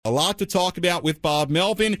lot to talk about with Bob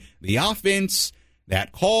Melvin. The offense,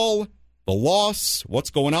 that call, the loss,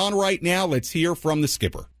 what's going on right now. Let's hear from the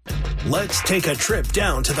skipper. Let's take a trip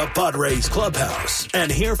down to the Padres clubhouse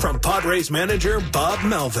and hear from Padres manager Bob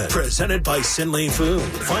Melvin. Presented by Sinley Food.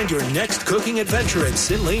 Find your next cooking adventure at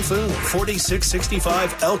Sinley Food,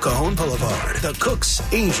 4665 El Cajon Boulevard, the Cook's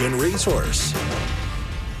Asian Resource.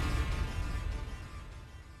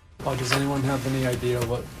 Does anyone have any idea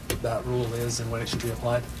what that rule is and when it should be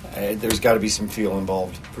applied? There's got to be some feel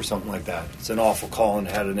involved for something like that. It's an awful call and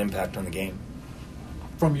it had an impact on the game.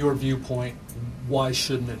 From your viewpoint, why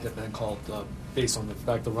shouldn't it have been called based on the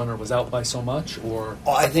fact the runner was out by so much? Or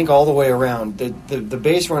I think all the way around. The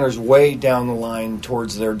base runner's way down the line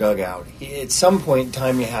towards their dugout. At some point in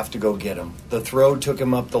time, you have to go get him. The throw took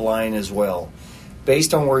him up the line as well.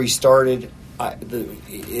 Based on where he started,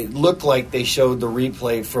 it looked like they showed the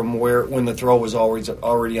replay from when the throw was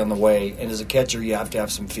already on the way. And as a catcher, you have to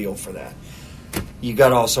have some feel for that. You got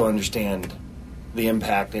to also understand the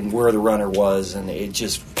impact and where the runner was, and it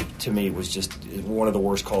just, to me, was just one of the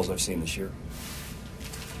worst calls I've seen this year.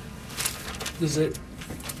 Does it,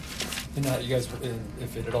 you guys,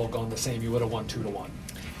 if it had all gone the same, you would have won 2-1.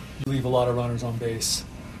 You leave a lot of runners on base.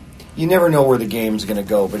 You never know where the game's going to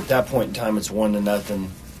go, but at that point in time, it's 1-0.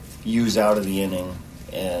 Use out of the inning,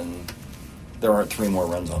 and there aren't 3 more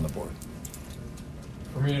runs on the board.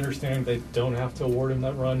 From your understanding, they don't have to award him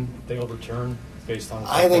that run. They overturn based on.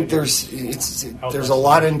 I think there's a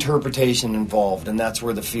lot of interpretation involved, and that's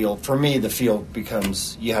where the field. For me, the field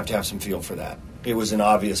becomes you have to have some feel for that. It was an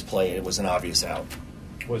obvious play. It was an obvious out.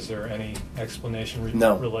 Was there any explanation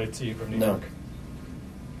relayed to you from New York?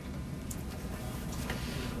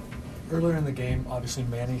 Earlier in the game, obviously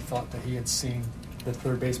Manny thought that he had seen the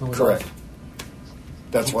third baseman was correct. Off.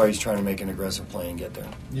 That's why he's trying to make an aggressive play and get there.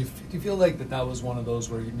 Do you feel like that was one of those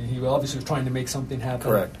where he obviously was trying to make something happen?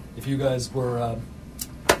 Correct. If you guys were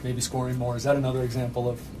maybe scoring more, is that another example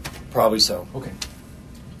of? Probably so. Okay.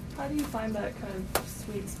 How do you find that kind of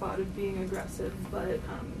sweet spot of being aggressive but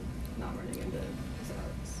not running into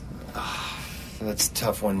outs? That's a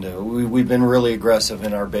tough one to. We've been really aggressive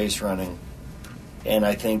in our base running, and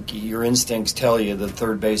I think your instincts tell you the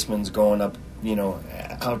third baseman's going up,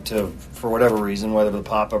 out to, for whatever reason, whether the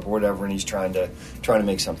pop-up or whatever, and he's trying to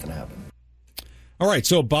make something happen. All right,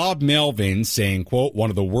 so Bob Melvin saying, quote,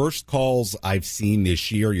 one of the worst calls I've seen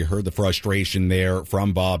this year. You heard the frustration there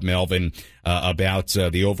from Bob Melvin about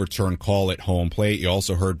the overturned call at home plate. You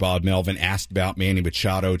also heard Bob Melvin asked about Manny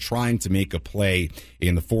Machado trying to make a play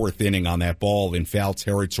in the 4th inning on that ball in foul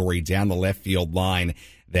territory down the left field line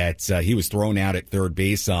that he was thrown out at third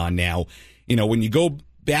base on. Now, when you go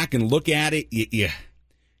back and look at it,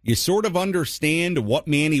 you sort of understand what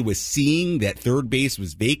Manny was seeing, that third base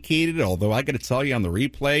was vacated, although I got to tell you on the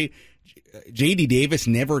replay, J.D. Davis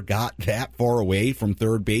never got that far away from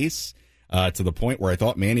third base to the point where I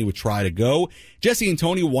thought Manny would try to go. Jesse and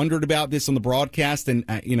Tony wondered about this on the broadcast, and,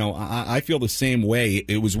 I feel the same way.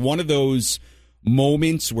 It was one of those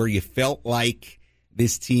moments where you felt like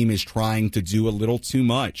this team is trying to do a little too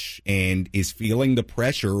much and is feeling the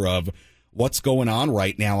pressure of what's going on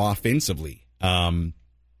right now offensively.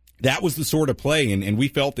 That was the sort of play, and we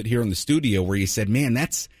felt it here in the studio where you said, man,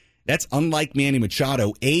 that's unlike Manny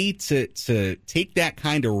Machado, A, to take that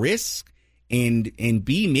kind of risk, and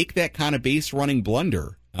B, make that kind of base-running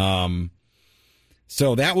blunder.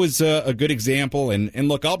 So that was a good example, and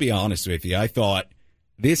look, I'll be honest with you. I thought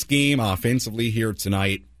this game offensively here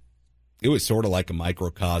tonight, it was sort of like a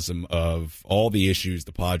microcosm of all the issues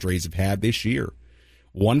the Padres have had this year.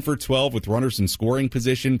 1 for 12 with runners in scoring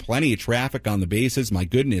position, plenty of traffic on the bases. My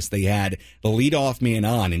goodness, they had the leadoff man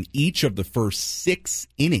on in each of the first 6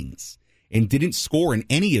 innings and didn't score in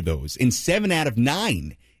any of those, in 7 out of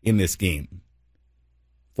 9 in this game.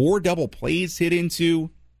 4 double plays hit into,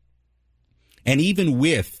 and even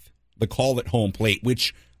with the call at home plate,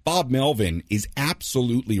 which Bob Melvin is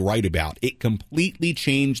absolutely right about, it completely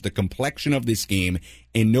changed the complexion of this game,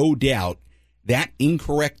 and no doubt that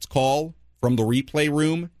incorrect call from the replay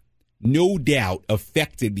room, no doubt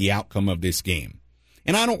affected the outcome of this game.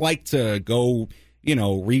 And I don't like to go,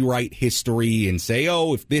 rewrite history and say,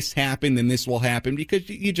 oh, if this happened, then this will happen, because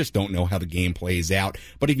you just don't know how the game plays out.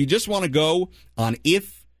 But if you just want to go on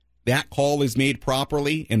if that call is made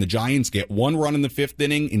properly and the Giants get 1 run in the 5th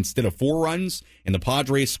inning instead of 4 runs, and the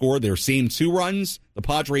Padres score their same 2 runs, the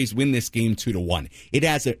Padres win this game 2-1.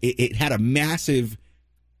 It had a massive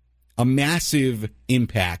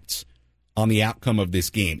impact on the outcome of this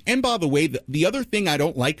game. And by the way, the other thing I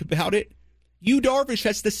don't like about it, Yu Darvish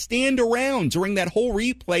has to stand around during that whole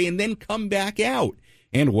replay and then come back out.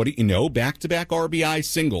 And what do you know? Back-to-back RBI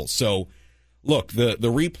singles. So, look, the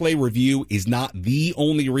replay review is not the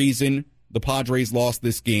only reason the Padres lost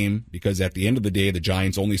this game, because at the end of the day, the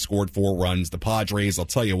Giants only scored 4 runs. The Padres, I'll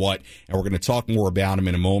tell you what, and we're going to talk more about them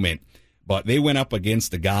in a moment, but they went up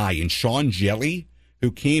against a guy in Sean Jelly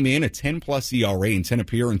who came in a 10-plus ERA in 10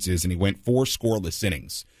 appearances, and he went 4 scoreless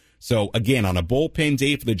innings. So, again, on a bullpen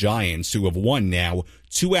day for the Giants, who have won now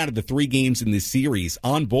 2 out of the 3 games in this series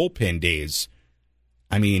on bullpen days,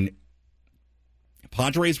 I mean,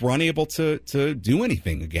 Padres were unable to do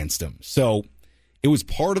anything against them. So, it was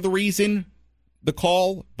part of the reason, the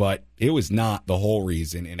call, but it was not the whole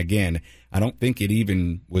reason. And again, I don't think it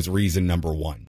even was reason number 1.